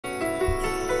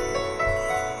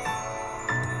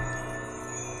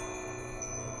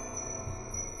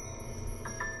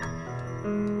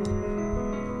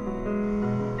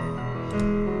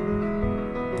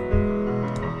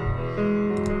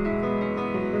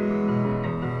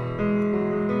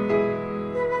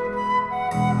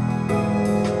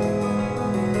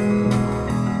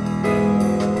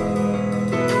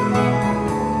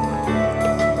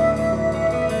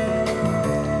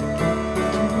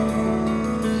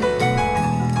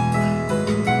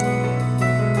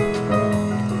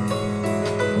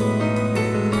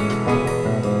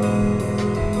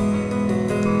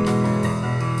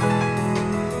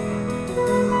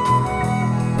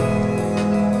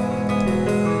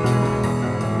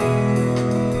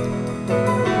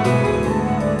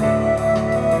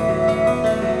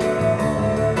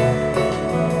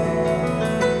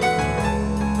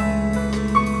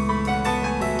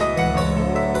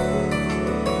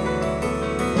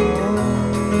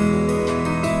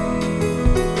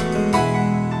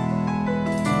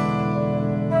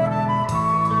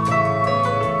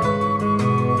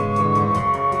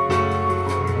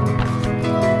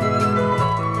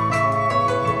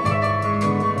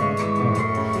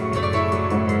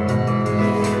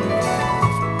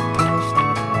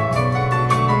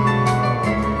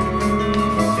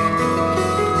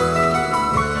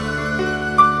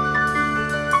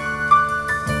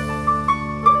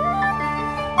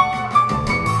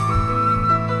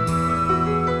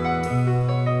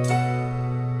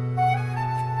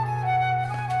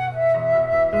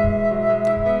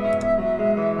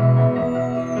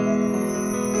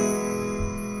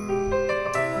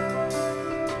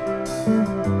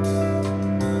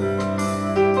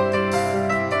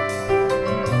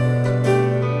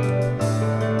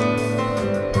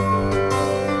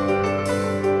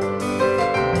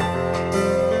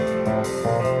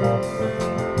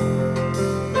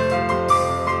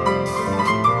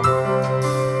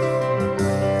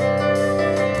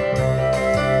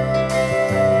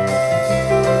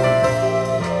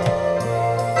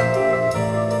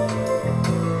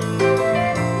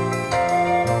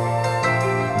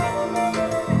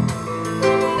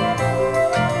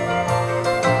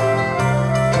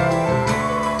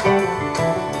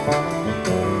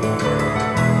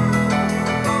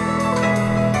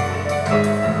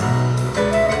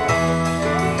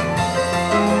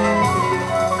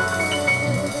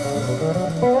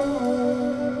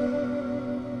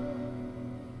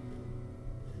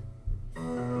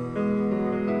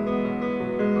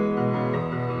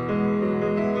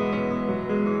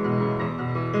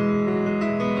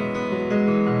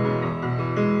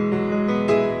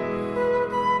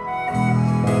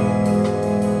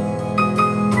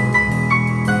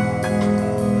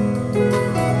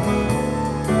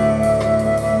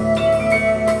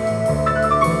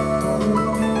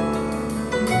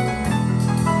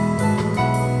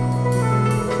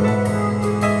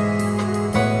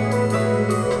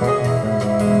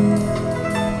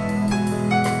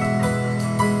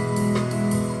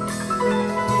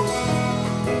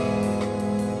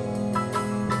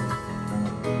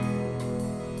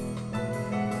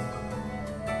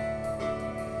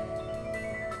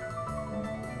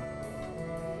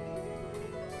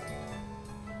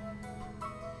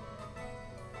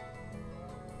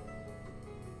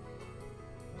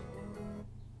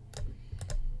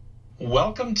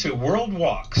Welcome to World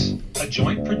Walks, a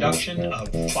joint production of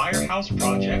Firehouse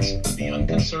Projects, the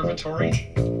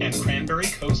Unconservatory, and Cranberry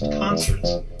Coast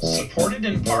Concerts, supported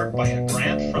in part by a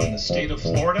grant from the state of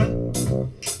Florida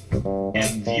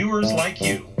and viewers like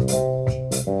you.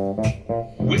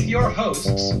 With your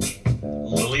hosts,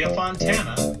 Lilia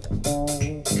Fontana,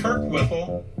 Kirk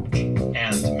Whipple,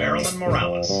 and Marilyn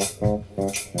Morales.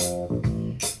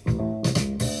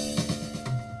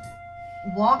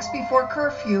 Walks before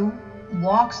curfew,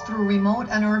 walks through remote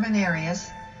and urban areas,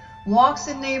 walks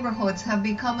in neighborhoods have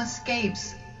become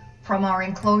escapes from our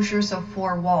enclosures of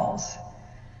four walls.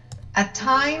 At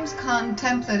times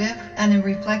contemplative and in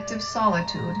reflective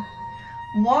solitude,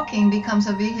 walking becomes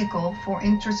a vehicle for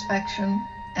introspection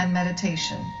and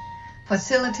meditation,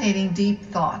 facilitating deep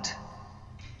thought.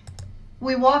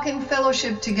 We walk in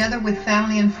fellowship together with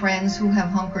family and friends who have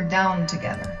hunkered down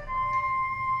together.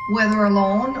 Whether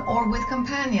alone or with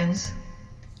companions,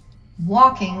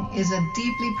 walking is a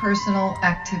deeply personal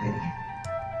activity.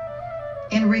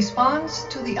 In response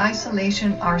to the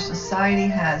isolation our society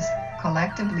has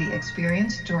collectively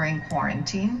experienced during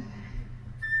quarantine,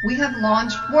 we have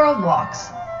launched World Walks.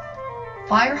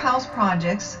 Firehouse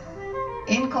Projects,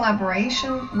 in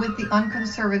collaboration with the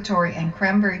Unconservatory and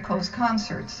Cranberry Coast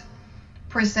Concerts,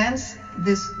 presents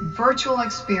this virtual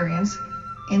experience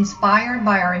inspired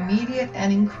by our immediate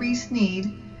and increased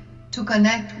need to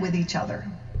connect with each other.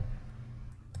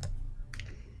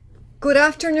 Good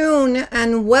afternoon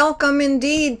and welcome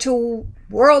indeed to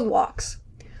World Walks,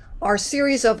 our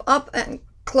series of up and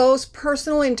close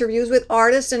personal interviews with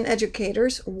artists and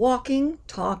educators walking,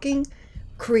 talking,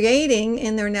 creating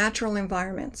in their natural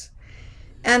environments.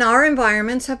 And our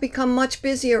environments have become much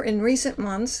busier in recent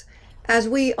months as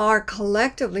we are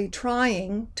collectively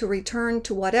trying to return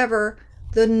to whatever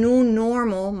the new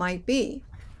normal might be.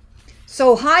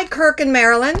 So hi, Kirk and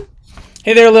Marilyn.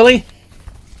 Hey there, Lily.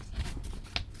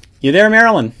 You there,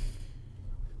 Marilyn?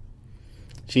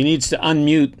 She needs to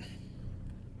unmute.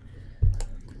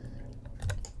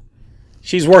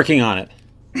 She's working on it.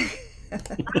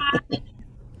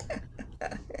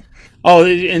 Oh,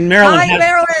 and Marilyn. Hi,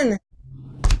 Marilyn.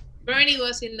 Bernie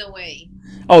was in the way.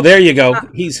 Oh, there you go.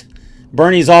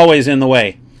 Bernie's always in the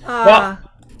way. Well,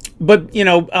 but you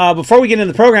know, before we get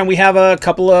into the program, we have a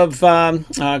couple of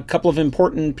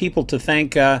important people to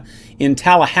thank in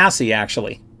Tallahassee,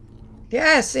 actually.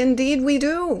 Yes, indeed we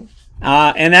do.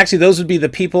 And actually, those would be the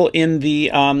people in the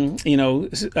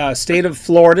state of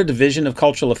Florida Division of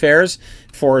Cultural Affairs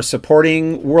for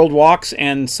supporting World Walks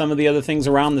and some of the other things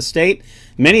around the state.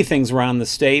 Many things around the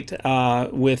state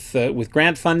with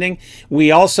grant funding. We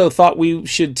also thought we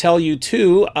should tell you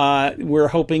too. We're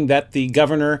hoping that the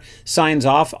governor signs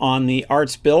off on the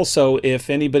arts bill. So if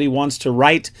anybody wants to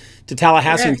write to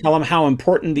Tallahassee and tell them how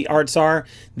important the arts are,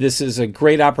 this is a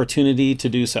great opportunity to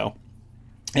do so.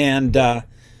 And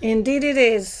indeed it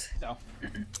is.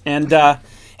 And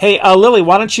hey, Lily,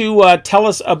 why don't you tell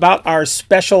us about our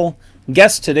special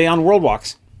guest today on World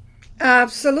Walks?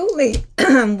 Absolutely.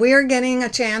 We're getting a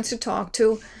chance to talk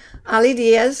to Ali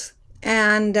Diaz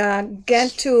and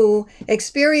get to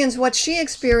experience what she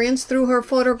experienced through her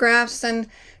photographs and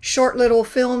short little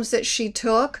films that she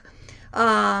took.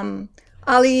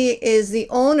 Ali is the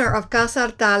owner of Casa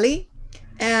Artali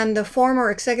and the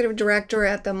former executive director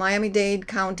at the Miami-Dade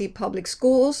County Public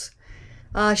Schools.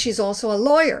 She's also a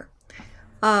lawyer.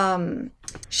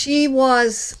 She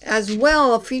was as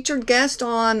well a featured guest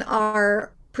on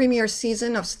our premiere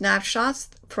season of Snapshots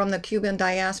from the Cuban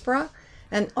Diaspora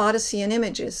and Odyssey in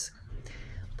Images.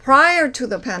 Prior to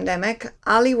the pandemic,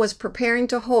 Ali was preparing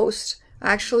to host,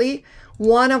 actually,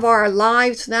 one of our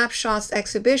live Snapshots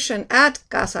exhibition at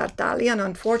Casa Artali, and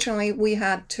unfortunately we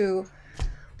had to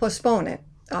postpone it.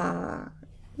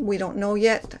 We don't know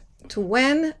yet to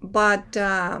when, but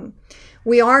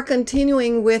we are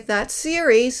continuing with that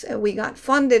series. We got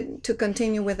funded to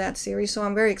continue with that series, so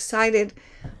I'm very excited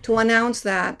to announce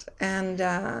that and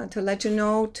to let you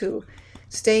know to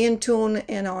stay in tune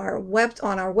on our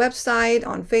website,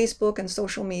 on Facebook, and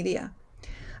social media.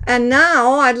 And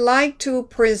now I'd like to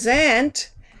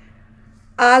present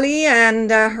Ali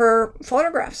and her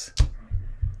photographs.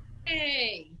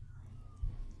 Hey.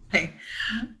 Hey.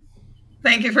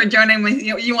 Thank you for joining me.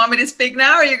 You want me to speak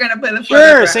now, or you're going to play the Sure.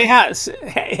 photograph? Say hi.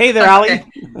 Hey there, Ali.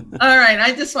 All right.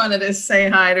 I just wanted to say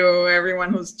hi to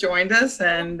everyone who's joined us,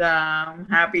 and I'm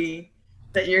happy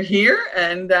that you're here.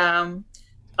 And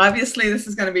obviously, this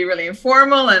is going to be really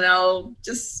informal, and I'll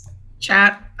just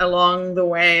chat along the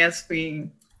way as we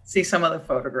see some of the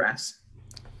photographs.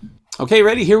 Okay,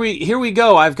 ready? Here we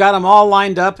go. I've got them all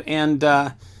lined up, and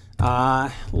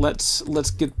let's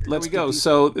go.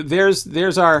 So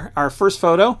there's our first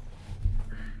photo.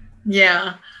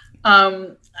 Yeah.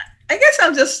 I guess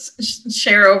I'll just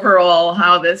share overall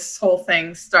how this whole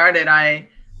thing started. I,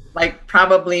 like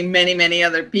probably many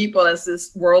other people, as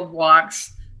this World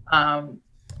Walks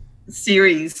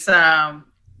series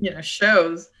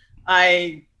shows,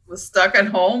 I was stuck at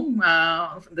home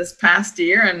this past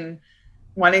year and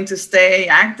wanting to stay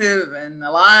active and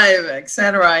alive,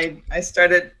 etc. I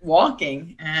started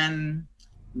walking, and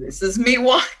this is me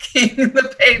walking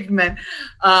the pavement.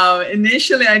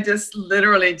 Initially, I just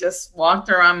literally just walked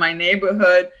around my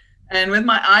neighborhood, and with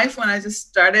my iPhone, I just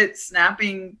started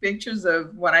snapping pictures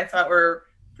of what I thought were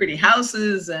pretty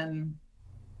houses and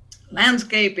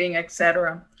landscaping,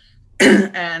 etc.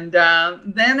 And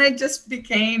then it just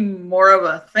became more of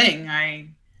a thing. I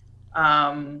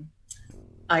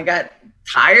got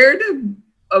tired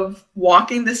of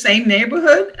walking the same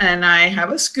neighborhood, and I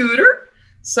have a scooter.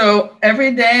 So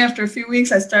every day after a few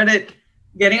weeks, I started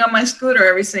getting on my scooter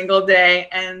every single day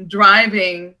and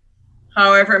driving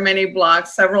however many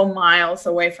blocks, several miles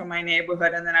away from my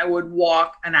neighborhood. And then I would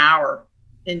walk an hour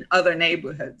in other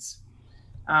neighborhoods.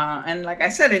 And like I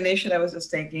said, initially I was just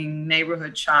taking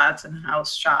neighborhood shots and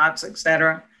house shots,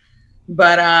 etc.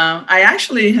 But I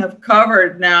actually have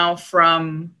covered now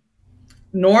from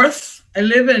north. I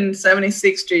live in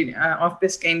 76th Street off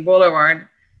Biscayne Boulevard,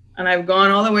 and I've gone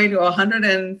all the way to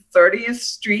 130th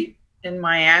Street in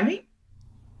Miami,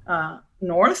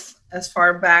 north, as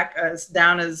far back as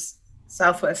down as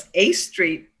Southwest 8th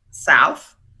Street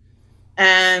south,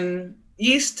 and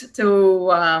east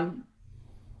to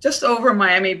just over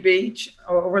Miami Beach,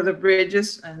 over the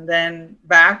bridges, and then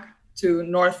back to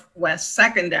Northwest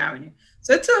 2nd Avenue.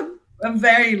 So it's a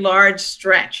very large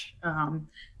stretch.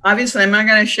 Obviously, I'm not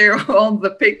going to share all the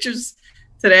pictures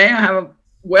today. I have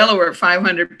well over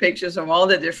 500 pictures of all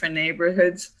the different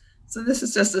neighborhoods. So this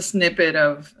is just a snippet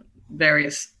of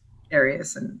various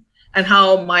areas and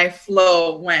how my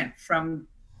flow went from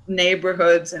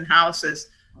neighborhoods and houses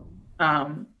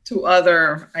to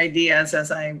other ideas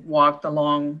as I walked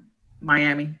along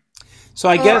Miami. So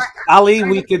I guess, Ali,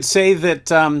 we could say that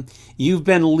you've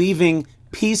been leaving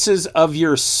pieces of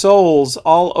your souls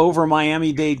all over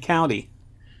Miami-Dade County.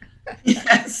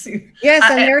 Yes. Yes,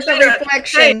 and there's a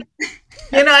reflection.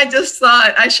 I just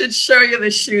thought I should show you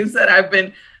the shoes that I've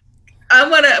been.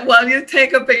 While you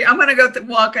take a picture, I'm gonna go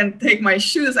walk and take my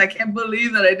shoes. I can't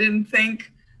believe that I didn't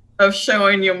think of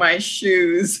showing you my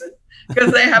shoes,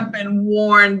 because they have been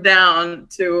worn down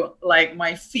to, like,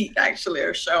 my feet actually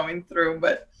are showing through.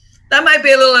 But that might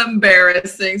be a little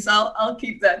embarrassing, so I'll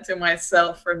keep that to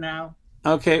myself for now.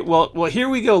 Okay, well, here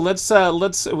we go. Let's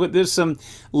there's some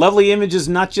lovely images,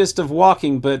 not just of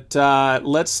walking, but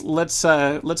let's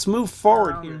move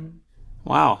forward here.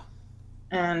 Wow.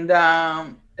 And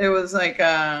it was like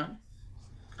a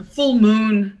full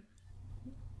moon,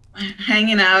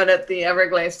 hanging out at the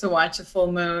Everglades to watch a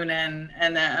full moon, and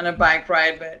a bike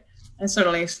ride. But I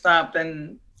certainly stopped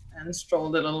and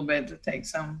strolled a little bit to take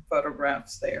some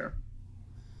photographs there.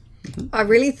 I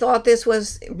really thought this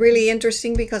was really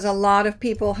interesting because a lot of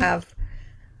people have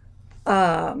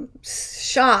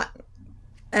shot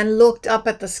and looked up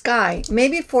at the sky.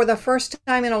 Maybe for the first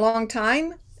time in a long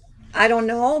time. I don't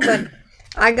know, but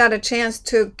I got a chance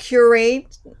to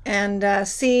curate and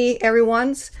see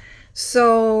everyone's.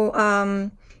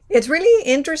 So it's really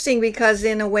interesting because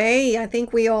in a way, I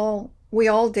think we all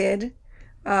did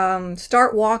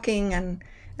start walking and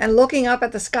looking up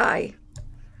at the sky.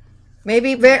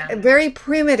 Maybe very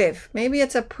primitive. Maybe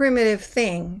it's a primitive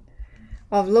thing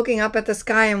of looking up at the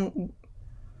sky, and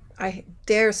I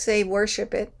dare say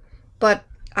worship it. But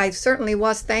I certainly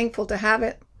was thankful to have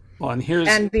it. Well, and here's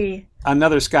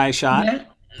another sky shot.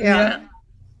 Yeah.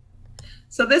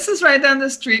 So this is right down the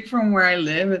street from where I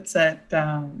live. It's at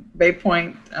Bay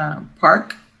Point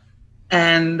Park.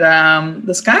 And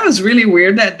the sky was really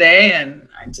weird that day. And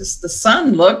the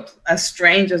sun looked as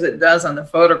strange as it does on the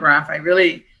photograph. I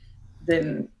really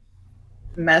didn't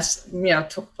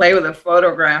to play with the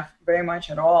photograph very much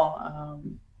at all.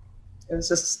 It was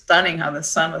just stunning how the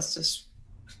sun was just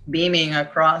beaming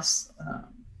across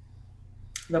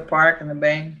the park and the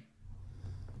bay.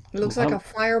 It looks like a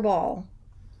fireball.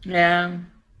 Yeah.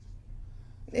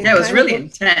 It was really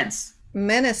intense.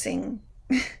 Menacing.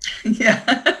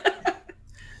 Yeah.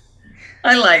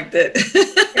 I liked it.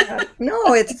 Yeah.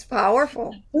 No, it's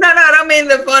powerful. No, I don't mean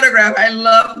the photograph. I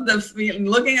love the feeling.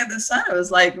 Looking at the sun, it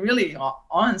was like really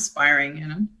awe-inspiring, you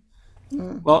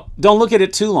know? Well, don't look at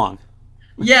it too long.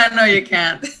 Yeah, no, you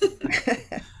can't.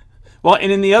 Well,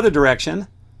 and in the other direction.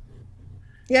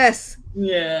 Yes.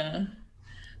 Yeah.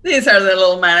 These are the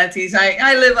little manatees.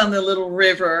 I live on the little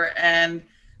river, and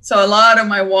so a lot of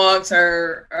my walks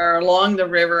are along the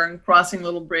river and crossing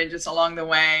little bridges along the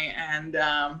way. And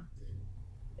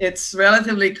it's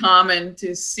relatively common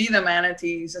to see the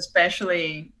manatees,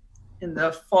 especially in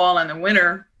the fall and the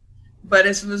winter. But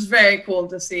it was very cool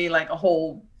to see like a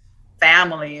whole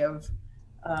family of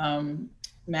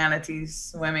manatees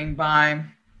swimming by.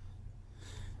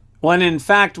 Well, and in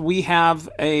fact, we have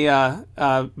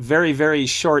a very, very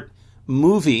short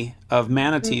movie of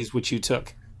manatees, which you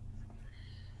took.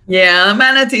 Yeah,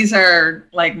 manatees are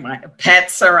like my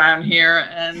pets around here,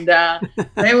 and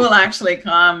they will actually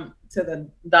come to the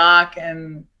dock,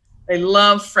 and they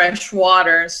love fresh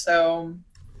water. So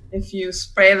if you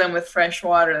spray them with fresh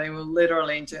water, they will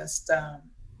literally just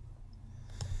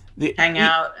hang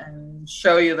out and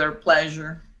show you their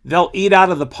pleasure. They'll eat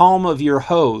out of the palm of your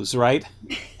hose, right?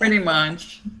 Pretty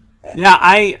much. Yeah,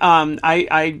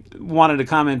 I wanted to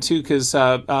comment too, because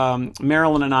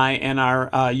Marilyn and I and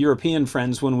our European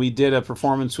friends, when we did a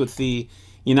performance with the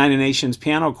United Nations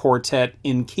Piano Quartet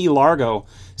in Key Largo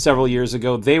several years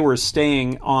ago, they were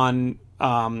staying on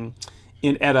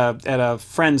at a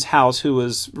friend's house who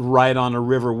was right on a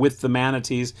river with the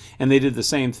manatees, and they did the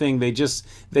same thing.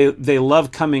 They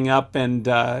love coming up and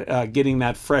getting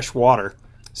that fresh water.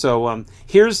 So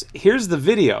here's the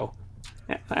video,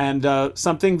 and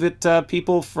something that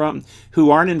people who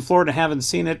aren't in Florida haven't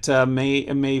seen it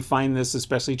may find this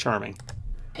especially charming.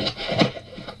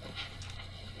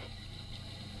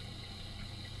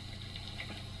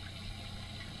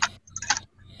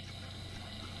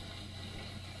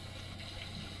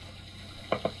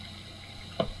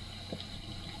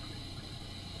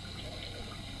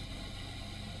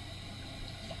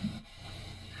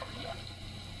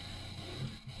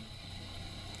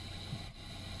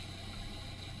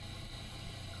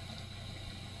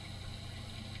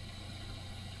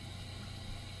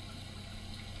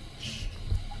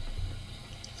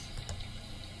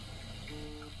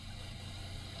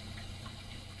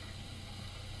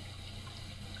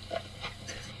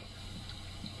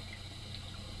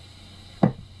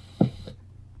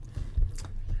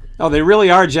 Oh, they really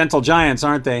are gentle giants,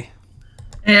 aren't they?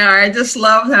 Yeah, I just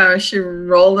loved how she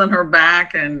rolled on her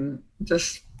back and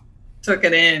just took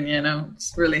it in, you know.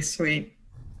 It's really sweet.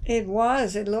 It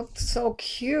was. It looked so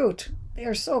cute.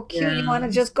 They're so cute. Yeah. You want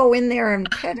to just go in there and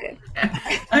pet it.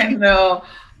 I know.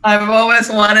 I've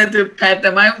always wanted to pet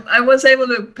them. I was able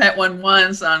to pet one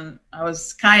once I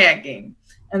was kayaking,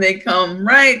 and they come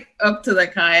right up to the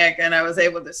kayak, and I was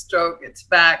able to stroke its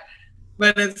back.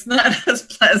 But it's not as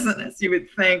pleasant as you would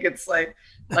think. It's like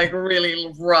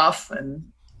really rough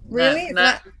and really.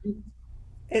 Yeah,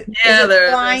 is it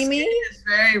slimy? It's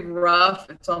very rough.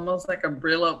 It's almost like a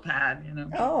Brillo pad, you know.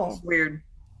 Oh, it's weird.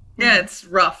 Yeah, it's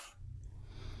rough.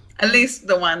 At least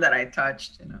the one that I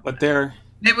touched, you know. But they're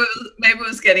maybe it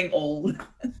was getting old.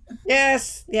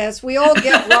 Yes, we all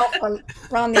get rough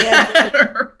around the edge.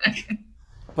 Right.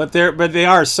 But they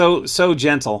are so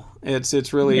gentle.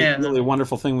 It's really really a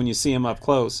wonderful thing when you see them up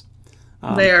close.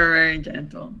 They are very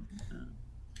gentle.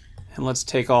 And let's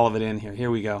take all of it in here. Here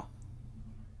we go.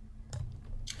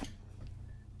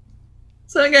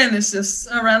 So again, it's just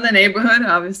around the neighborhood,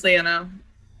 obviously on a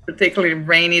particularly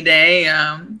rainy day.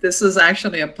 This is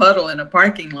actually a puddle in a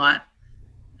parking lot.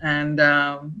 And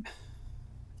the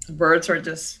birds are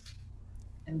just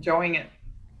enjoying it.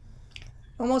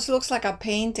 Almost looks like a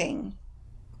painting.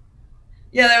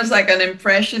 Yeah, there was like an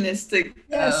impressionistic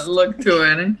Yes. look to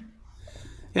it.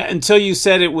 Yeah, until you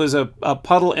said it was a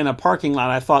puddle in a parking lot,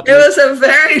 I thought It was a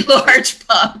very large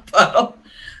puddle.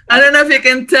 I don't know if you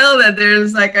can tell that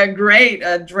there's like a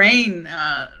drain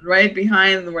right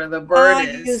behind where the bird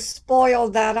is. You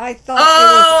spoiled that. I thought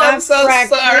Oh, it I'm was so abstract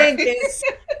sorry. paintings,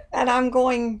 and I'm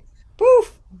going,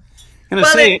 poof. gonna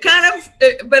Well, say it kind of,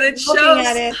 but it Looking shows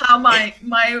at it. how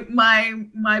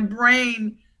my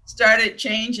brain started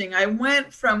changing. I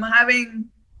went from having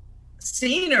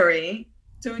scenery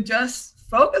to just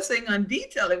focusing on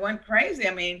detail. It went crazy.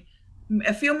 I mean,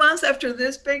 a few months after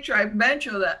this picture, I bet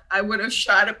you that I would have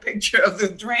shot a picture of the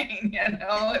drain. You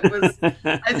know, it was.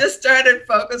 I just started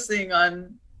focusing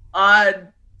on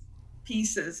odd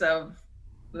pieces of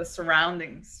the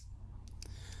surroundings.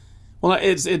 Well,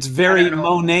 it's very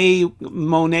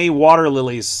Monet water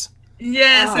lilies.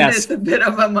 Yes, Oh. it Yes. is a bit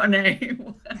of a Monet.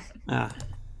 Ah.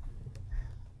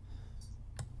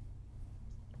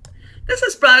 This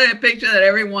is probably a picture that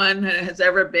everyone has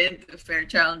ever been to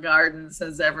Fairchild Gardens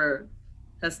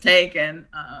has taken,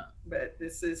 but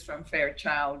this is from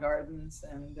Fairchild Gardens,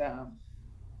 and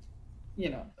you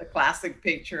know, the classic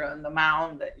picture on the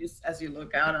mound that as you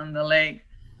look out on the lake.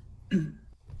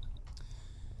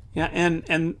 Yeah,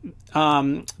 and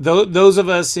those of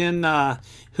us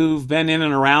who've been in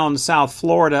and around South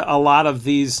Florida, a lot of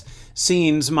these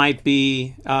scenes might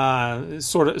be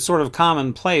sort of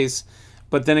commonplace.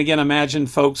 But then again, imagine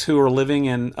folks who are living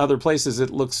in other places.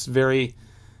 It looks very,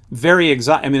 very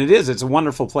exotic. I mean, it is. It's a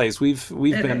wonderful place. We've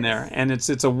been there, and it's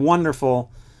a wonderful,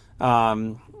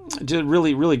 just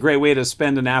really great way to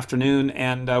spend an afternoon.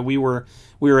 And we were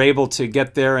able to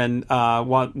get there and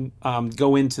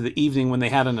go into the evening when they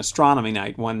had an astronomy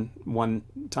night one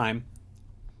time.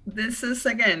 This is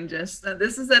again just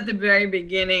this is at the very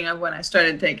beginning of when I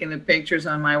started taking the pictures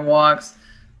on my walks.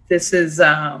 This is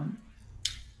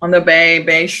on the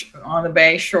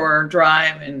Bay Shore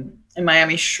Drive in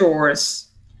Miami Shores,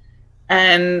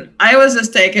 and I was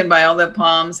just taken by all the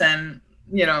palms and,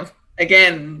 you know,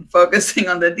 again focusing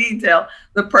on the detail.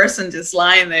 The person just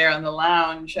lying there on the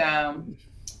lounge,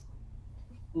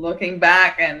 looking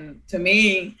back, and to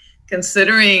me,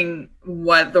 considering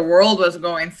what the world was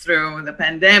going through with the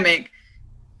pandemic,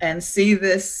 and see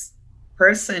this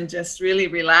person just really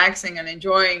relaxing and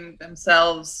enjoying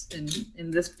themselves in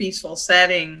this peaceful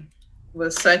setting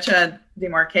was such a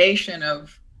demarcation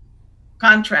of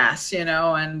contrast, you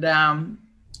know, and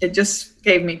it just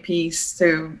gave me peace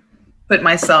to put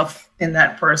myself in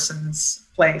that person's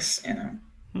place, you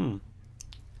know.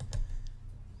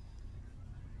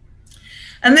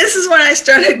 And this is when I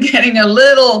started getting a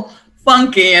little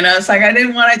funky, you know. It's like I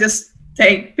didn't want to just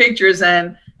take pictures,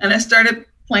 and I started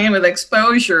playing with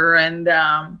exposure. And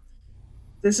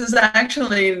this is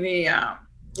actually the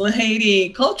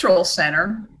Lahady Cultural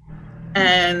Center.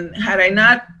 And had I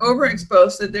not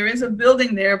overexposed it, there is a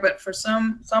building there, but for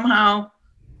somehow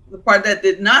the part that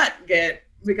did not get,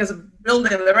 because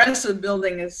the rest of the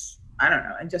building is, I don't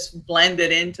know, it just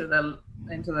blended into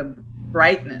the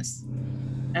brightness.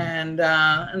 And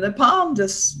the palm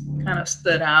just kind of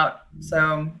stood out.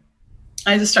 So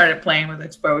I just started playing with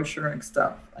exposure and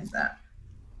stuff like that.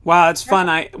 Wow, it's fun.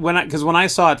 Because when I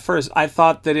saw it first, I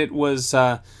thought that it was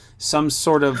some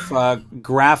sort of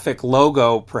graphic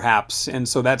logo, perhaps, and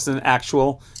so that's an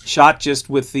actual shot just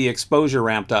with the exposure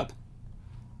ramped up.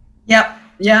 Yep.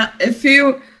 Yeah. If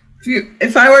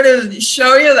I were to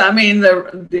show you that, I mean,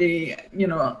 the you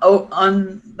know,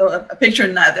 on a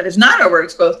picture that is not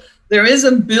overexposed, there is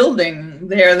a building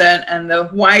there and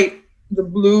the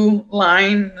blue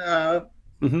line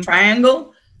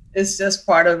triangle is just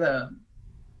part of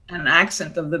an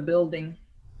accent of the building.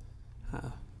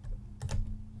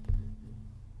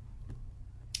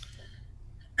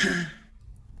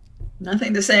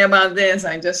 Nothing to say about this.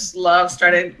 I just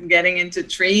started getting into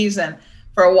trees, and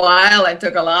for a while I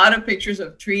took a lot of pictures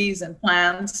of trees and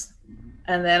plants,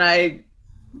 and then I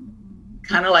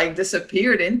kind of like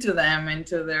disappeared into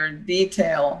their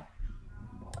detail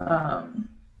of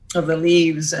the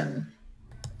leaves. And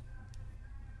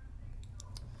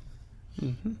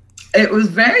it was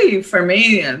very, for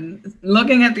me, and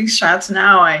looking at these shots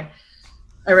now, I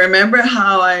remember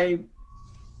how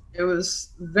it was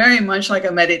very much like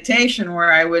a meditation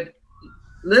where I would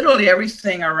literally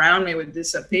everything around me would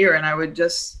disappear, and I would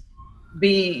just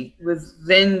be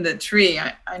within the tree.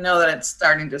 I know that it's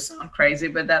starting to sound crazy,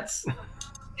 but that's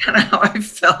kind of how I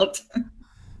felt.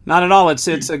 Not at all. It's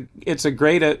a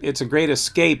great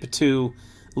escape to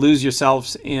lose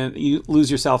yourself in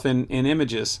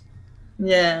images.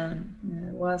 Yeah,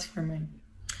 it was for me.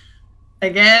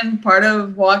 Again, part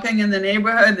of walking in the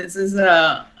neighborhood. This is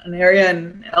an area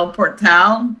in El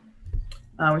Portal,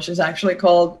 which is actually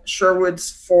called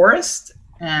Sherwood's Forest,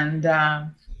 and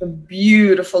the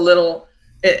beautiful little,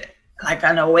 like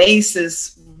an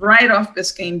oasis right off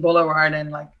Biscayne Boulevard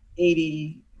and like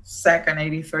 82nd,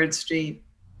 83rd Street.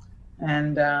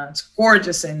 And it's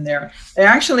gorgeous in there. There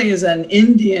actually is an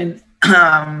Indian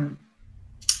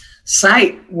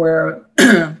site where,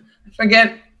 I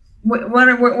forget, what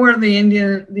were the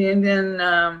Indian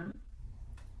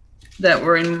that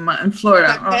were in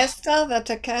Florida? The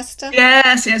Tequesta?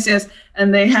 Yes.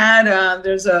 And they had,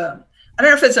 there's a, I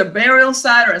don't know if it's a burial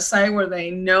site or a site where they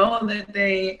know that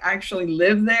they actually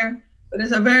live there, but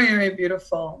it's a very, very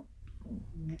beautiful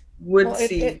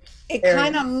woodsy. It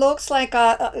kind of looks like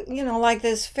like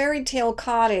this fairy tale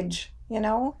cottage,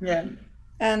 Yeah.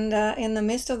 And in the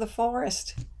midst of the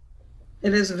forest.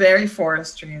 It is very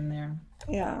forestry in there.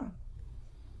 Yeah.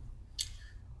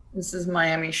 This is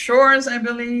Miami Shores, I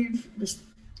believe.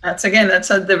 That's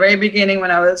at the very beginning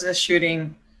when I was just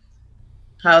shooting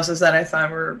houses that I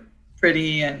thought were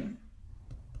pretty and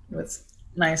with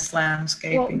nice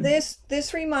landscaping. Well,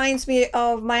 this reminds me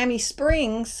of Miami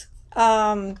Springs.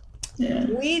 Yeah.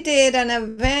 We did an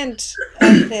event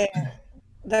at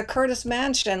the Curtis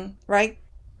Mansion, right?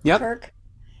 Yep. Kirk?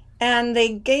 And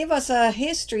they gave us a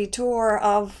history tour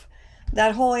of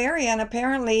that whole area, and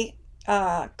apparently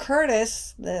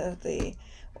Curtis, the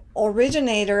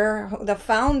originator, the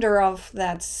founder of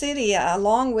that city,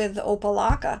 along with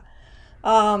Opalaka,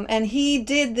 and he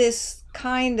did this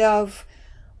kind of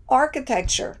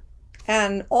architecture,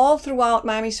 and all throughout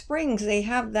Miami Springs they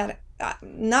have that.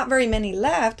 Not very many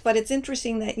left, but it's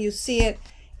interesting that you see it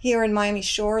here in Miami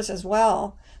Shores as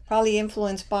well, probably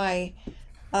influenced by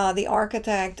the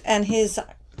architect and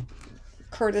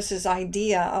Curtis's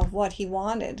idea of what he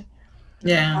wanted.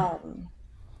 Yeah.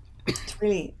 It's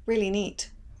really, really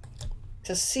neat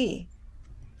to see.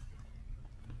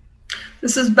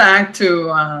 This is back to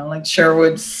like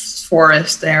Sherwood's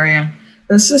Forest area.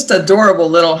 It's just adorable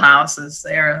little houses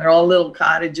there. They're all little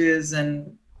cottages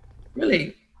and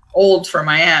really old for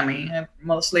Miami,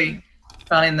 mostly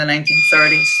probably in the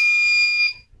 1930s.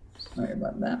 Sorry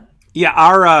about that. Yeah,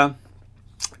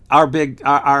 our big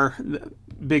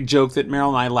joke that Meryl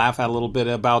and I laugh at a little bit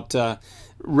about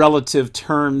relative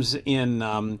terms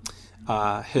in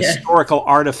historical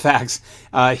artifacts.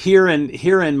 Here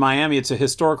in Miami, it's a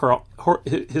historical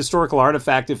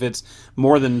artifact if it's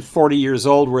more than 40 years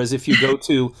old, whereas if you go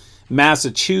to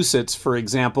Massachusetts, for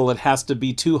example, it has to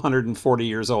be 240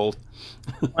 years old.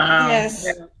 Wow. Yes.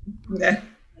 Yeah.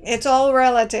 It's all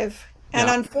relative. And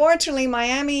Yeah. unfortunately,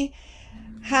 Miami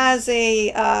has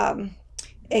a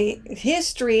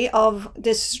history of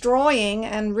destroying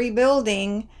and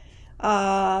rebuilding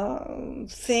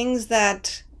things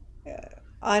that,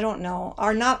 I don't know,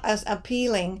 are not as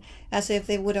appealing as if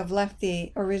they would have left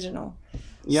the original.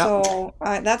 Yeah. So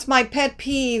that's my pet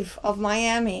peeve of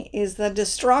Miami, is the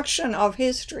destruction of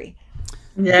history.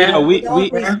 Yeah. We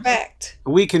don't respect.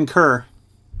 We concur.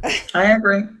 I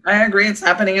agree. It's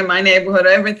happening in my neighborhood.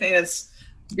 Everything is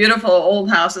beautiful.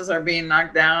 Old houses are being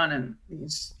knocked down, and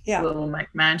these little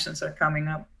mansions are coming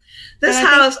up. This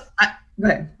house. Go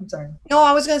ahead. I'm sorry. No,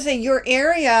 I was going to say your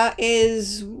area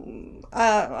is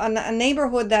a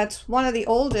neighborhood that's one of the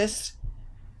oldest,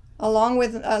 along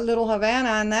with Little Havana,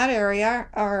 and that area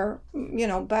are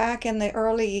back in the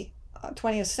early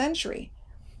 20th century,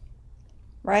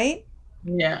 right?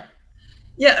 Yeah.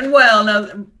 Yeah, well,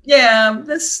 no, yeah,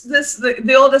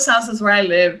 the oldest houses where I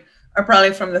live are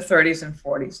probably from the 30s and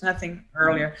 40s, nothing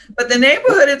earlier. But the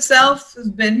neighborhood itself has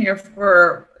been here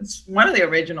it's one of the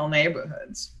original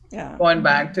neighborhoods. Yeah. Going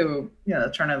back to,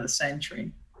 the turn of the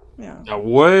century. Yeah.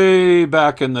 Way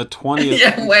back in the 20th.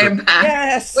 Yeah, way back.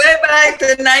 Yes. Way back to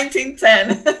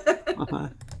 1910.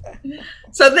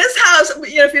 So this house,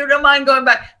 if you don't mind going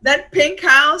back, that pink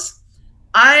house,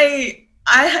 I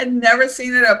had never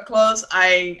seen it up close.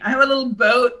 I have a little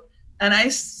boat, and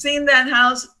I've seen that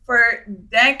house for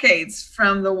decades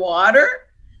from the water.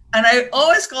 And I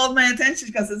always called my attention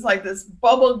because it's like this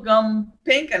bubble gum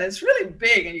pink, and it's really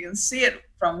big, and you can see it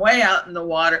from way out in the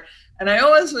water. And I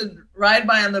always would ride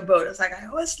by on the boat. It's like, I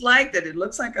always liked it. It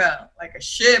looks like a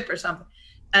ship or something.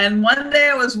 And one day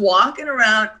I was walking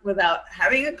around without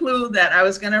having a clue that I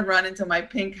was going to run into my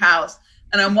pink house.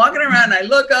 And I'm walking around, and I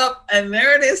look up, and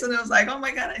there it is. And it was like, oh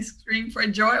my God, I screamed for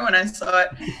joy when I saw it.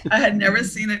 I had never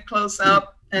seen it close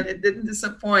up, and it didn't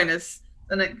disappoint. It's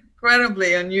an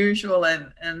incredibly unusual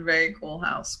and very cool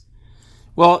house.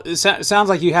 Well, it sounds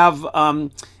like you have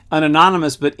an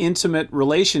anonymous but intimate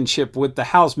relationship with the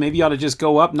house. Maybe you ought to just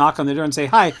go up, knock on the door, and say,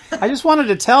 hi, I just wanted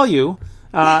to tell you.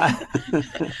 Let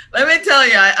me tell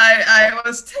you, I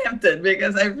was tempted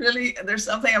because there's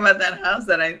something about that house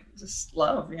that I just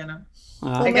love, you know.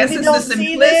 I guess it's the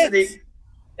simplicity.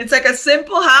 It's like a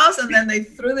simple house, and then they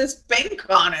threw this pink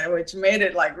on it, which made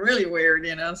it like really weird,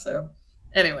 you know. So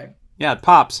anyway. Yeah, it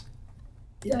pops.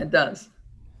 Yeah, it does.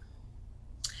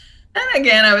 And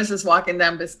again, I was just walking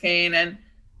down Biscayne, and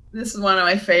this is one of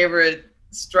my favorite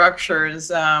structures.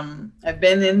 I've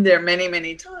been in there many,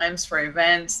 many times for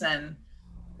events, and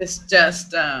it's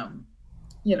just,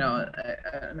 you know,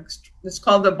 it's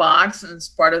called the Box, and it's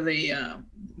part of the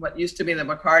what used to be the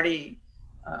Bacardi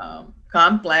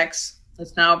complex.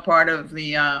 It's now part of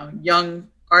the Young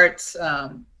Arts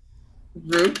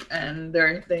group, and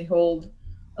they hold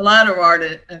a lot of art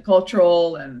and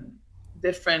cultural and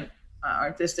different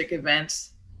artistic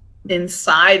events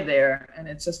inside there, and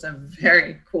it's just a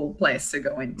very cool place to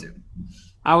go into.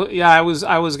 I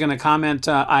was going to comment.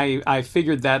 I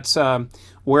figured that's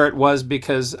where it was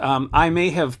because I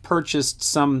may have purchased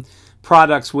some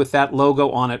products with that logo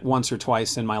on it once or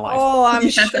twice in my life. Oh, I'm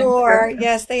sure.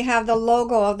 Yes, they have the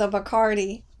logo of the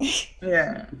Bacardi.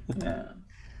 Yeah.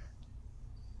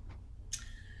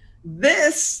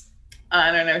 This,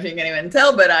 I don't know if you can even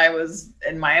tell, but I was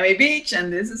in Miami Beach,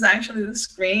 and this is actually the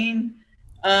screen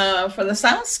for the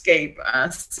Soundscape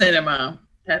cinema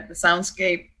at the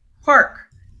Soundscape Park.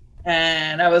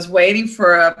 And I was waiting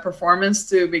for a performance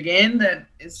to begin that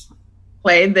is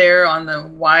played there on the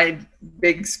wide,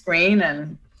 big screen.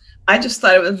 And I just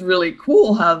thought it was really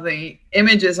cool how the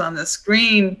images on the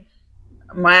screen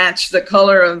match the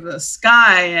color of the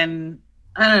sky. And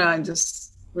I don't know, I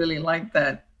just really like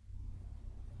that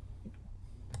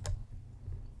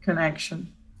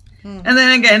connection. And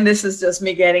then again, this is just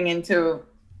me getting into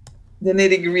the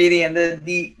nitty-gritty and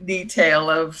the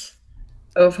detail of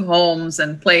homes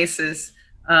and places.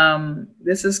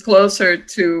 This is closer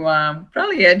to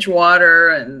probably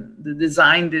Edgewater and the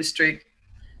design district.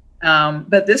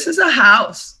 But this is a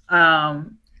house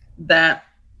that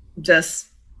just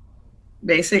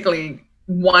basically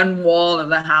one wall of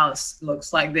the house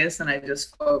looks like this, and I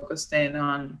just focused in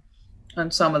on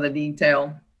some of the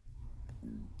detail.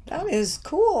 That is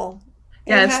cool.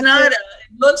 Yeah, it's not, it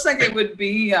looks like it would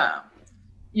be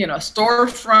you know,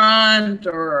 storefront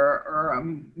or a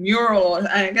mural.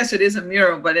 I guess it is a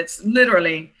mural, but it's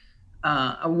literally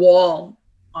a wall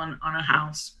on a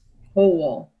house, whole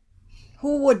wall.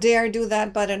 Who would dare do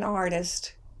that but an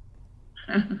artist?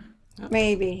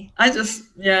 Maybe. I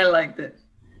liked it.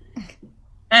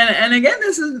 And again,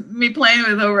 this is me playing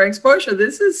with overexposure.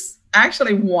 This is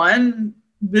actually one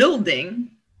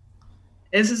building.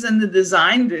 This is in the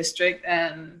design district,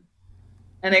 and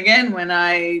again, when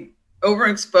I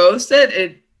overexposed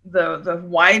it, the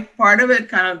white part of it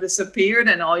kind of disappeared,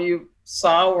 and all you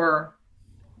saw were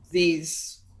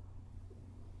these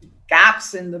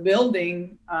gaps in the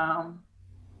building. And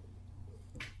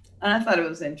I thought it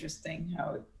was interesting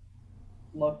how it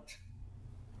looked.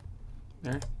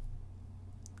 Yeah.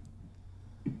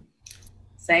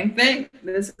 Same thing.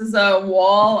 This is a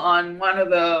wall on one of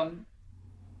the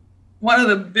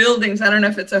buildings. I don't know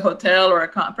if it's a hotel or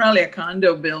probably a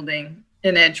condo building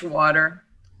in Edgewater,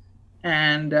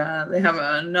 and they have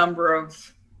a number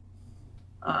of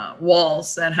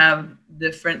walls that have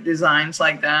different designs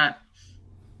like that.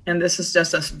 And this is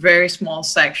just a very small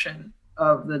section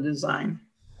of the design.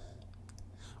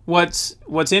 What's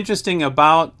interesting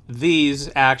about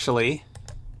these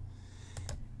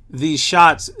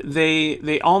shots,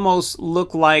 they almost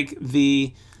look like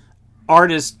the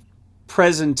artist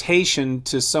presentation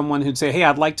to someone who'd say, "Hey,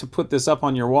 I'd like to put this up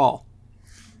on your wall."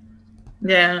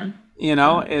 Yeah. You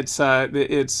know, it's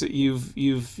you've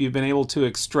been able to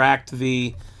extract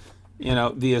the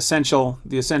essential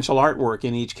artwork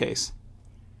in each case.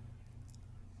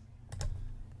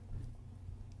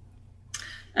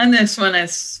 And this one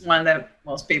is one that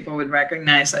most people would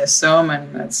recognize, I assume,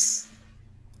 and that's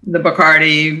the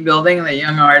Bacardi building, the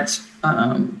Young Arts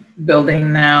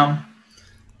building now.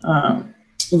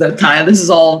 This is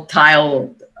all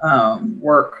tile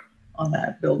work on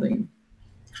that building,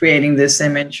 creating this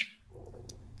image.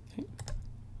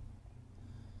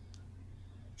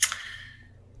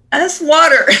 As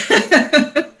water,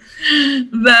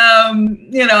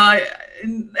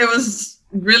 it was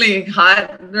really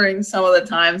hot during some of the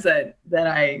times that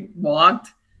I walked,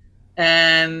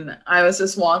 And I was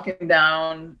just walking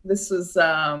down. This was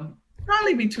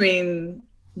probably between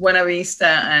Buena Vista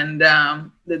and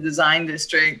the Design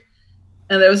District.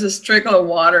 And there was this trickle of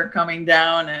water coming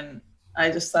down, and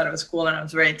I just thought it was cool, and I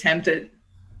was very tempted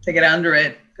to get under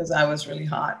it because I was really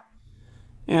hot.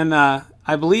 And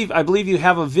I believe you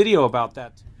have a video about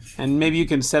that, and maybe you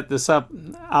can set this up,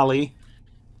 Ali.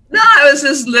 No, I was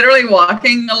just literally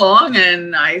walking along,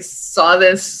 and I saw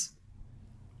this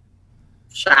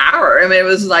shower. I mean, it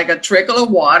was like a trickle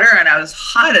of water, and I was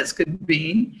hot as could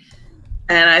be.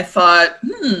 And I thought,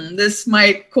 this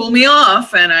might cool me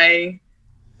off, and I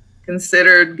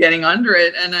considered getting under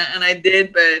it, and I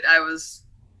did, but I was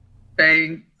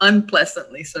very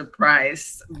unpleasantly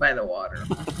surprised by the water.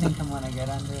 I think I'm gonna get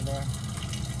under there.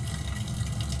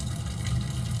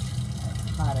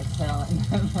 It's hot as hell, and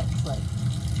then it's like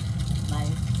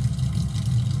nice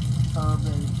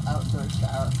urban outdoor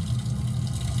shower.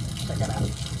 Check it out.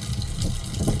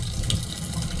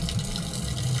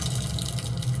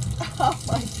 Oh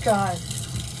my god!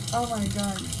 Oh my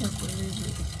god! You can't believe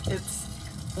it. It's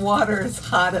water is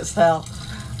hot as hell.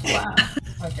 Wow.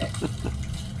 Okay.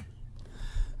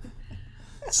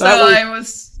 So I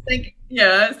was thinking,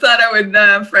 yeah, I thought I would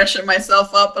freshen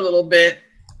myself up a little bit,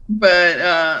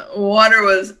 but water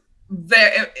was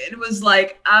very, it was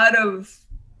like out of,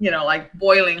 like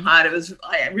boiling hot. It was,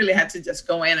 I really had to just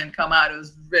go in and come out. It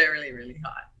was really, really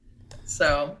hot.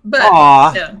 So, but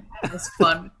yeah, it was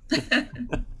fun.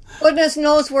 Goodness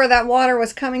knows where that water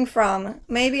was coming from.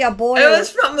 Maybe a boiler. It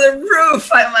was from the roof.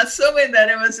 I'm assuming that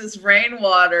it was this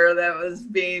rainwater that was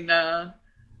being,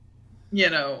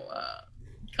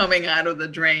 coming out of the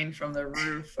drain from the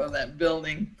roof of that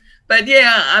building. But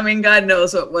yeah, I mean, God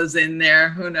knows what was in there.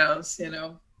 Who knows,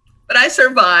 But I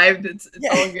survived. It's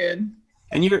all good.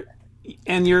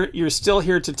 And you're still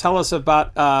here to tell us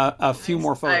about a few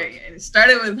more photos. I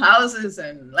started with houses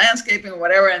and landscaping,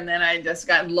 whatever, and then I just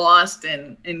got lost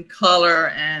in color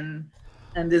and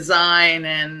design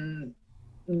and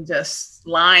just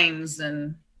lines,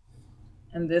 and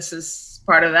this is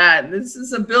part of that. This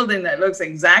is a building that looks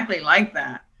exactly like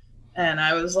that, and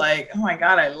I was like, oh my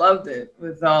God, I loved it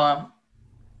with the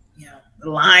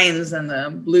lines and the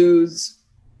blues.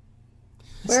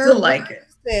 Still like it.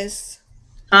 This.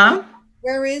 Huh?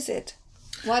 Where is it?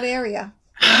 What area?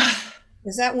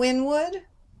 Is that Wynwood?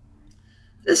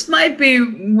 This might be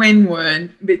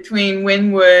Wynwood, between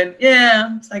Wynwood.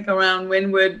 Yeah, it's like around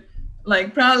Wynwood,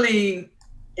 like probably,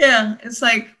 yeah, it's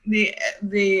like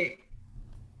the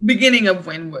beginning of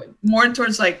Wynwood, more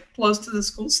towards like close to the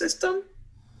school system.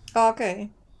 Okay.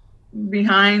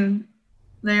 Behind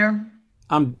there.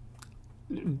 I'm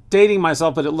dating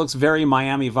myself, but it looks very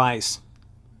Miami Vice.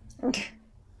 Okay.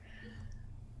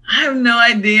 I have no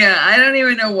idea. I don't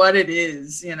even know what it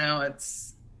is. It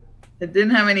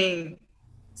didn't have any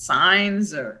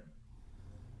signs or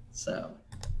so.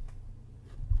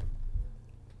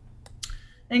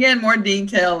 Again, more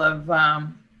detail of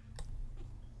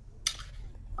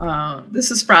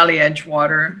this is probably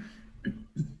Edgewater.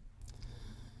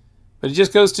 But it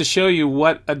just goes to show you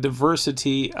what a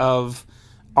diversity of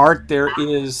art there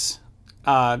is,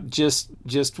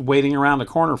 just waiting around the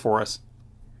corner for us.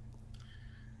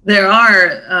 There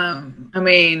are,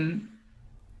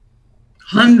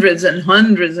 hundreds and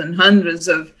hundreds and hundreds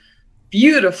of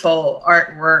beautiful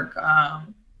artwork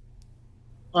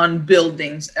on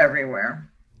buildings everywhere.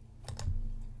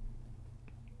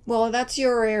 Well, that's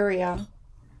your area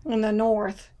in the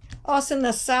north. Us in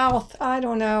the south, I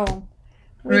don't know.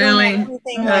 We really? don't have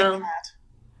anything like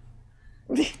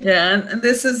that. Yeah, and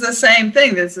this is the same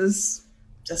thing. This is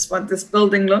just what this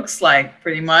building looks like,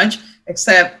 pretty much,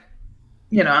 except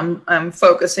I'm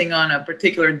focusing on a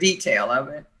particular detail of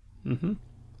it. Mm-hmm.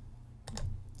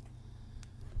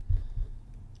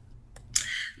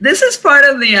 This is part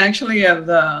of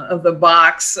the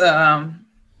box,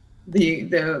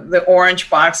 the orange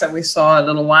box that we saw a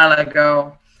little while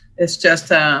ago. It's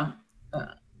just a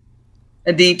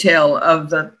detail of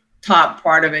the top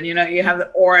part of it. You have the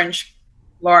orange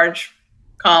large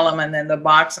column and then the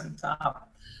box on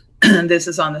top. And this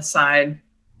is on the side.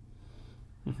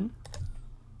 Mm-hmm.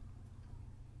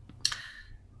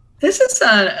 This is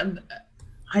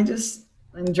I just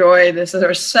enjoy this. There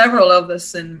are several of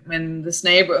this in this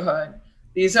neighborhood.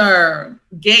 These are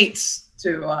gates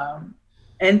to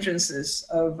entrances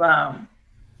of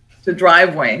to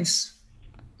driveways,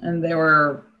 and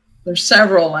there's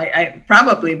several. I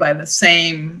probably by the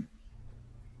same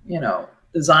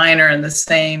designer and the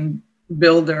same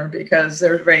builder, because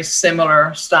they're very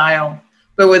similar style,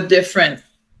 but with different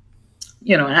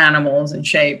animals and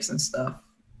shapes and stuff.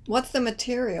 What's the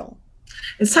material?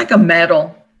 It's like a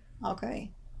metal. Okay.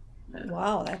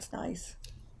 Wow, that's nice.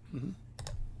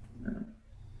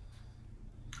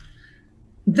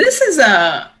 This is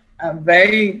a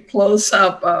very close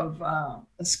up of a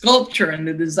sculpture in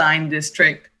the design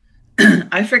district.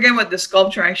 I forget what the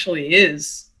sculpture actually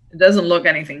is. It doesn't look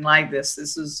anything like this.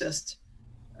 This is just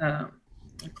a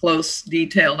close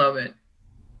detail of it.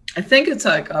 I think it's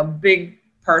like a big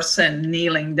person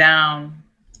kneeling down.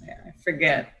 Yeah, I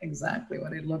forget exactly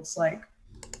what it looks like.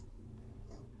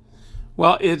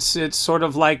 Well, it's sort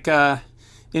of like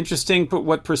interesting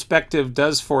what perspective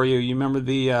does for you. You remember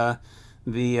the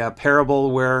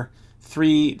parable where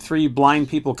three blind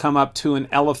people come up to an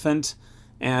elephant,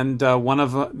 and one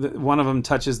of them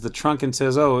touches the trunk and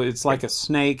says, "Oh, it's like a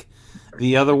snake."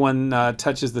 The other one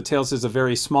touches the tail, says, "A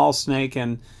very small snake,"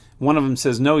 and one of them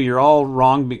says, "No, you're all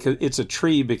wrong because it's a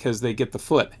tree," because they get the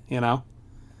foot. You know,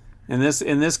 in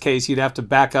this case, you'd have to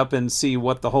back up and see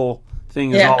what the whole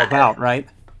thing is all about, right?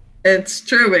 It's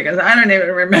true, because I don't even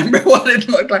remember what it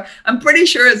looked like. I'm pretty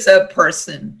sure it's a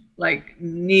person, like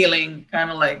kneeling, kind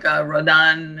of like a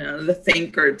Rodin, the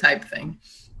thinker type thing.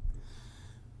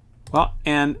 Well,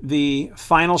 and the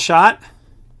final shot.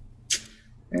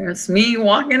 There's me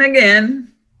walking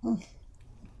again.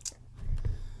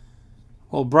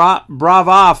 Well,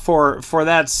 brava for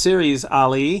that series,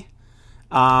 Ali.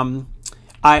 I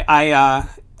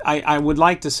would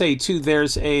like to say too,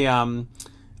 there's a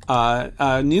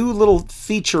new little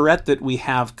featurette that we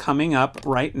have coming up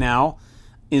right now,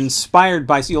 inspired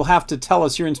by. So you'll have to tell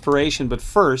us your inspiration, but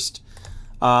first,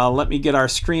 let me get our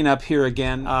screen up here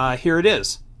again. Here it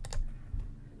is.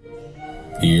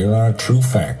 Here are true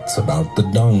facts about the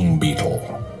dung beetle.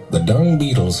 The dung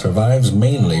beetle survives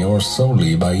mainly or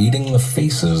solely by eating the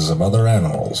faces of other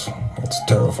animals. It's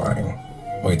terrifying.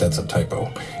 Wait, that's a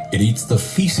typo. It eats the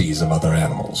feces of other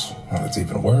animals. Well, it's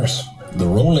even worse. The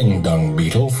rolling dung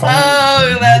beetle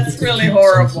finds that's really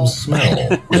horrible. Smell.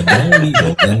 The dung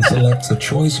beetle then selects a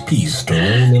choice piece to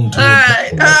roll into. I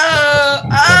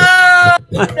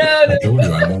told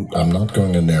you I'm not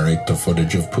going to narrate the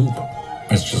footage of poop.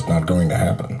 It's just not going to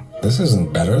happen. This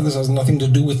isn't better. This has nothing to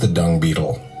do with the dung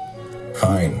beetle.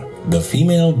 Fine. The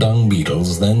female dung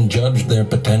beetles then judge their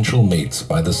potential mates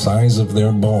by the size of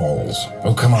their balls.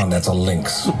 Oh, come on, that's a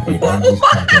lynx. Wait, I'm just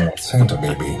talking about Santa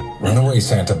Baby. Run away,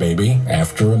 Santa Baby.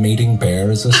 After a mating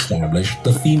pair is established,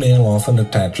 the female often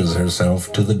attaches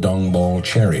herself to the dung ball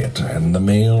chariot, and the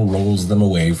male rolls them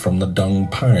away from the dung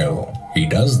pile. He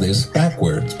does this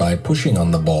backwards by pushing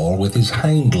on the ball with his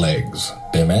hind legs.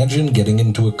 Imagine getting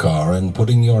into a car and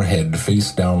putting your head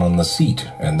face down on the seat,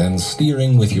 and then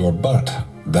steering with your butt.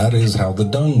 That is how the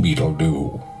dung beetle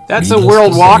do. That's a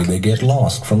world walk. They get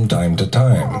lost from time to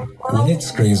time. When it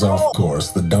strays off course,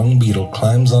 the dung beetle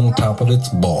climbs on top of its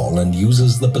ball and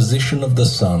uses the position of the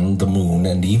sun, the moon,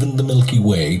 and even the Milky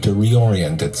Way to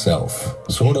reorient itself.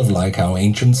 Sort of like how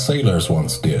ancient sailors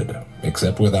once did,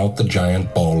 except without the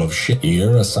giant ball of shit.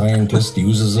 Here, a scientist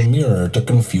uses a mirror to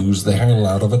confuse the hell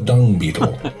out of a dung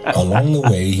beetle. Along the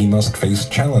way, he must face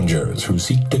challengers who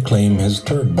seek to claim his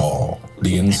turd ball,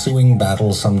 the ensuing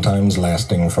battle sometimes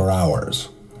lasting for hours.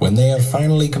 When they have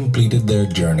finally completed their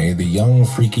journey, the young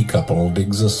freaky couple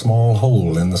digs a small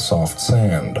hole in the soft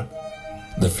sand.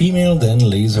 The female then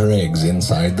lays her eggs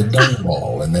inside the dung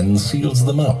ball and then seals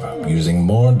them up, using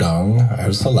more dung,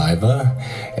 her saliva,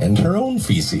 and her own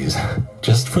feces,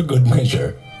 just for good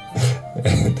measure.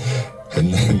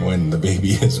 And then when the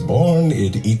baby is born,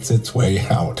 it eats its way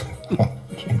out.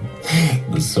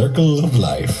 The circle of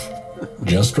life.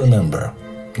 Just remember,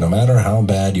 no matter how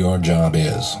bad your job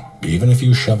is, even if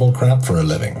you shovel crap for a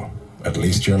living, at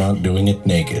least you're not doing it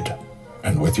naked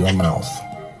and with your mouth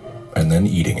and then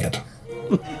eating it.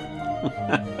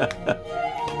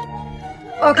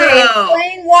 Okay,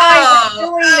 explain why you're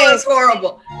doing this. That's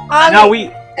horrible. Now we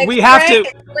have to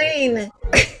explain.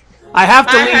 I have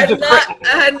to leave the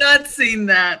I had not seen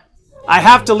that. I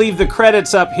have to leave the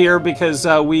credits up here because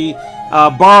we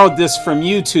borrowed this from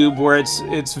YouTube, where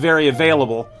it's very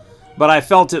available. But I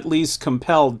felt at least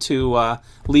compelled to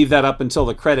leave that up until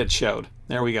the credits showed.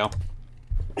 There we go.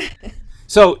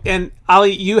 So, and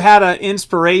Ali, you had an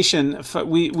inspiration.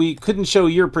 We couldn't show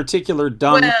your particular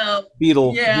dung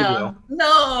beetle video.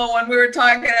 No, when we were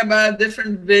talking about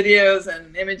different videos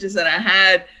and images that I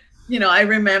had, I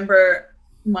remember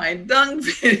my dung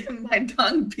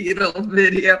beetle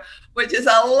video, which is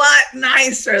a lot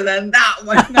nicer than that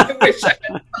one. I wish I had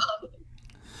found it.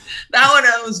 That one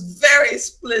was very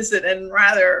explicit and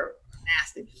rather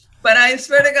nasty. But I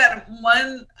swear to God,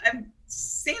 I've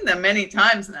seen them many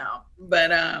times now.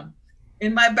 But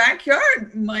in my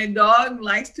backyard, my dog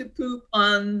likes to poop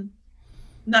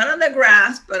not on the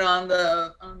grass, but on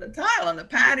the tile, on the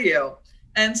patio.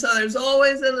 And so there's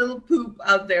always a little poop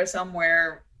out there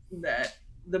somewhere that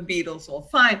the beetles will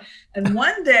find. And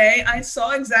one day I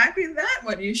saw exactly that,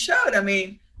 what you showed. I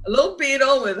mean, a little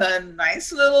beetle with a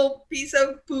nice little piece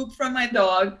of poop from my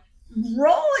dog,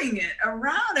 rolling it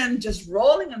around and just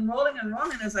rolling and rolling and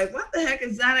rolling. It's like, what the heck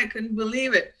is that? I couldn't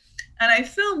believe it. And I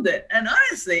filmed it. And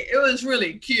honestly, it was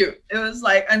really cute. It was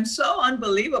like, I'm so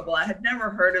unbelievable. I had never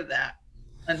heard of that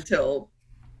until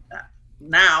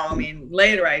now. I mean,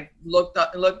 later I looked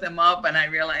them up and I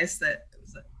realized that it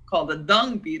was called a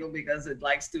dung beetle because it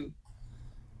likes to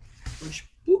push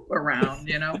poop around,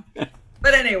 you know.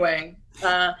 But anyway,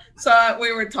 so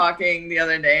we were talking the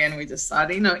other day and we just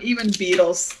thought, you know, even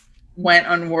beetles went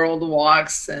on world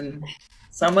walks and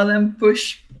some of them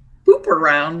push poop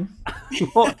around.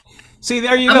 Well, see,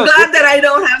 there you I'm go. glad that I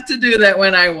don't have to do that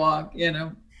when I walk, you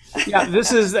know.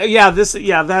 Yeah,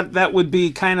 that would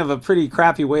be kind of a pretty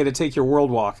crappy way to take your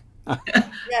world walk. Yes.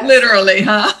 Literally,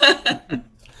 huh?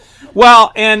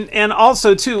 Well, and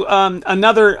also too,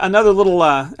 another little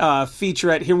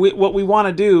featurette here. What we want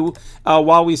to do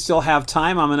while we still have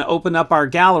time, I'm going to open up our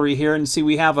gallery here and see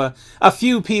we have a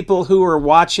few people who are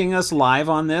watching us live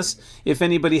on this. If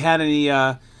anybody had any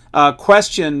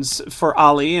questions for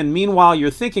Ali, and meanwhile you're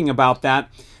thinking about that,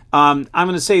 I'm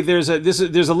going to say there's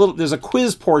a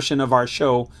quiz portion of our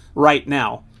show right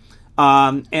now,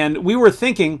 and we were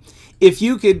thinking, if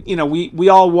you could, you know, we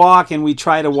all walk and we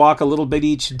try to walk a little bit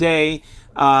each day.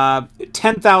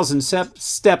 10,000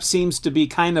 steps seems to be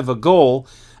kind of a goal,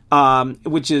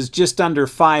 which is just under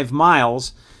 5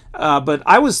 miles. But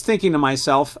I was thinking to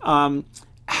myself,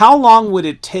 how long would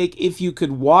it take if you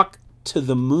could walk to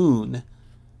the moon,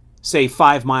 say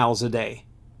 5 miles a day?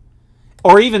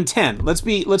 Or even 10. Let's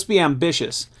be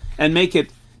ambitious and make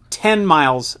it 10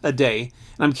 miles a day.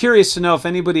 And I'm curious to know if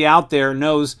anybody out there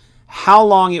knows how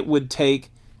long it would take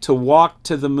to walk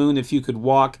to the moon if you could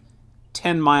walk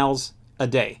 10 miles a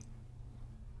day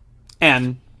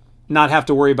and not have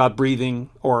to worry about breathing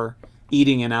or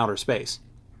eating in outer space.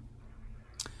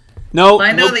 No,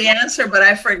 I know the answer, but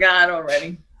I forgot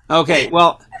already. Okay,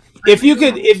 well, if you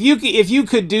could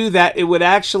do that, it would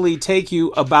actually take you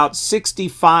about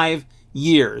 65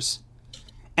 years.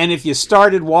 And if you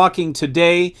started walking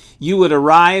today, you would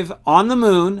arrive on the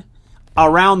moon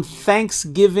around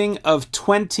Thanksgiving of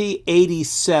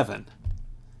 2087.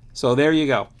 So there you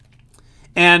go.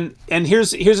 And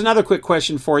here's another quick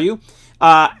question for you.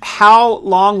 How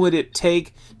long would it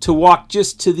take to walk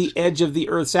just to the edge of the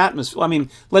Earth's atmosphere? I mean,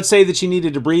 let's say that you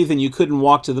needed to breathe and you couldn't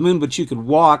walk to the moon, but you could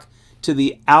walk to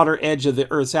the outer edge of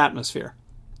the Earth's atmosphere.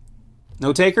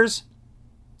 No takers?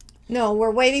 No,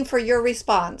 we're waiting for your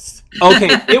response. Okay,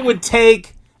 it would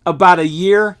take about a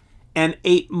year and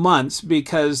 8 months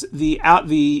because the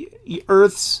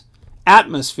Earth's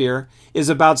atmosphere is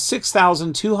about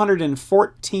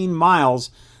 6,214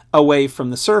 miles away from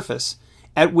the surface,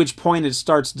 at which point it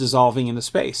starts dissolving into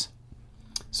space.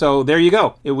 So there you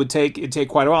go. It'd take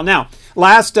quite a while. Now,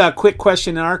 last quick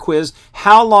question in our quiz: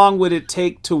 how long would it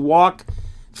take to walk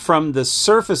from the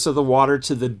surface of the water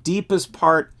to the deepest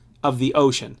part of the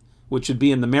ocean, which would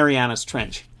be in the Marianas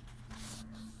Trench?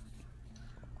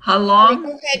 How long?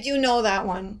 Go ahead, you know that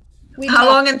one. How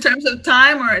long in terms of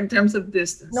time or in terms of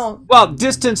distance? No. Well,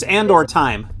 distance and or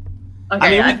time.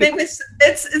 Okay, I think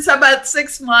it's about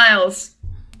 6 miles.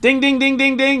 Ding, ding, ding,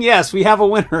 ding, ding. Yes, we have a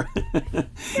winner.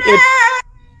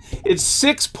 It's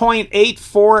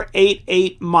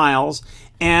 6.8488 miles.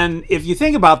 And if you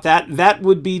think about that, that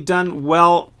would be done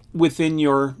well within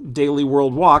your daily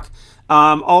world walk.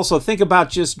 Also, think about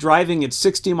just driving at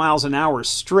 60 miles an hour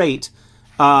straight.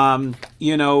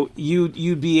 You know,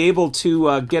 you'd be able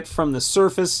to get from the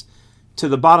surface to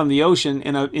the bottom of the ocean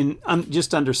in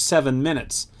just under 7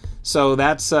 minutes. So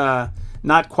that's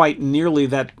not quite nearly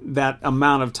that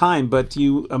amount of time, but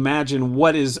you imagine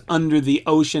what is under the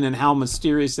ocean and how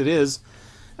mysterious it is.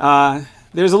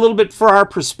 There's a little bit for our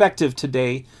perspective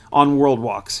today on World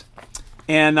Walks.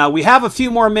 And we have a few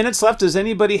more minutes left. Does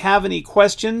anybody have any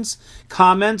questions,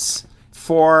 comments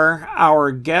for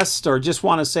our guest, or just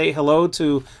want to say hello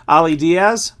to Ali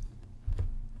Diaz?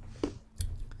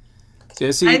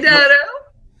 Jesse, hi, Dodo.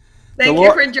 Thank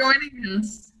you for joining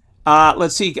us.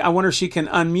 Let's see. I wonder if she can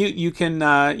unmute. You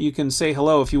can say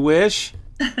hello if you wish.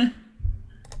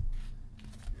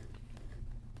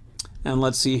 And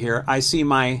let's see here. I see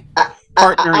my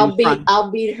partner.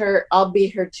 I'll beat her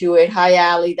to it. Hi,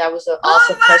 Ali. That was an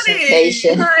awesome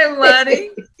presentation. Hi,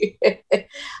 buddy.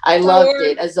 I loved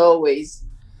it as always.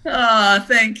 Oh,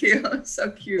 thank you.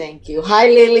 So cute. Thank you. Hi,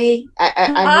 Lily.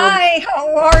 Hi.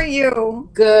 How are you?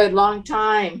 Good. Long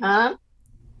time, huh?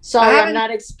 Sorry, I'm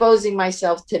not exposing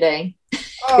myself today.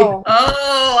 Oh,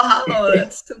 Oh,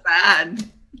 that's too bad.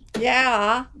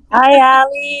 yeah. Hi,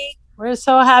 Ali. We're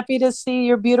so happy to see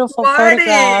your beautiful Marty.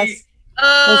 photographs. This is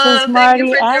Thank you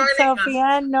Marty for and joining Sophie us.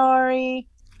 and Nori.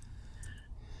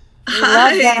 We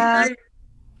love Hi. them.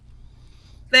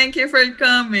 Thank you for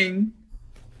coming.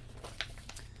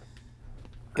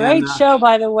 Great show,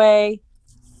 by the way.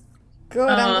 Good.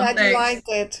 I'm glad you Thanks. liked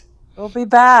it. We'll be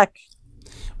back.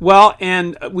 Well,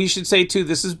 and we should say too,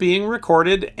 this is being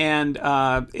recorded, and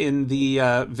in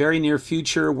the very near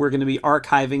future, we're going to be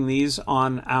archiving these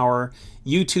on our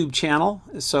YouTube channel.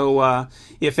 So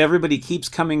if everybody keeps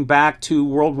coming back to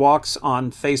World Walks on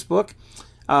Facebook,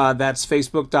 that's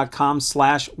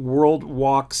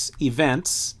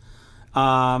facebook.com/worldwalksevents.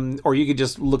 Or you could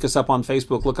just look us up on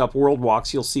Facebook, look up World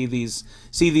Walks. You'll see these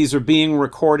are being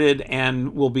recorded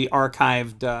and will be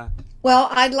archived. Well,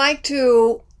 I'd like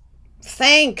to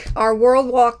thank our World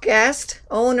Walk guest,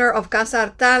 owner of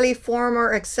Casa Artali,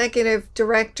 former executive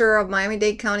director of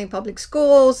Miami-Dade County Public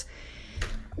Schools,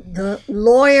 the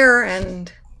lawyer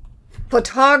and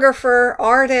photographer,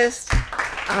 artist,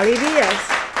 Ali Diaz.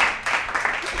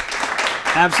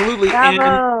 Absolutely.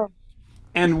 Bravo.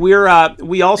 And we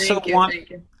also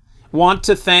Thank you. want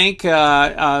to thank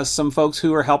some folks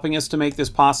who are helping us to make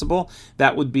this possible.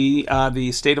 That would be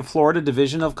the State of Florida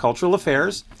Division of Cultural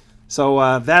Affairs.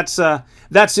 So that's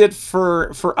it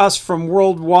for us from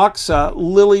World Walks.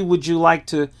 Lily, would you like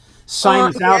to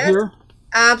sign us out here?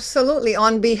 Absolutely.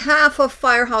 On behalf of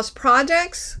Firehouse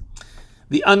Projects,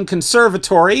 the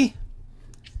Unconservatory,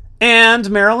 and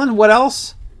Marilyn, what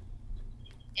else?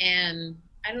 And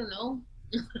I don't know.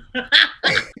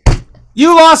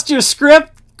 You lost your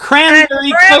script.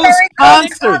 Cranberry Coast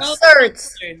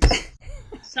Concerts.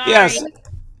 Sorry. Yes.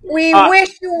 We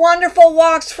wish you wonderful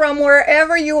walks from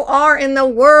wherever you are in the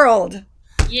world.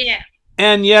 Yeah.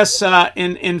 And yes,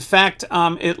 in fact,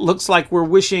 it looks like we're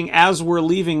wishing, as we're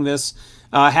leaving this,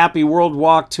 happy World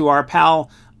Walk to our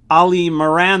pal Ali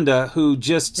Miranda, who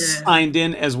just signed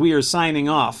in as we are signing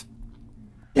off.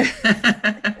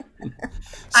 I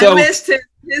missed him.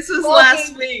 This was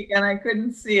last week, and I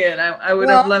couldn't see it. I would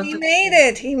have loved to. He made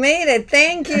it. He made it.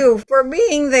 Thank you for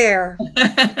being there.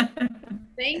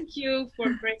 Thank you for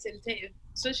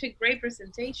such a great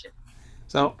presentation.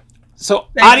 So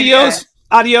adios,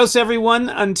 everyone.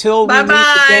 Until we meet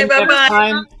again next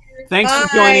time. Thanks for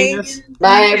joining us.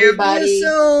 Bye, everybody. See you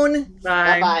soon.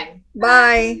 Bye. Bye.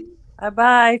 Bye.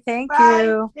 Bye-bye. Thank Bye.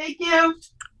 you. Thank you.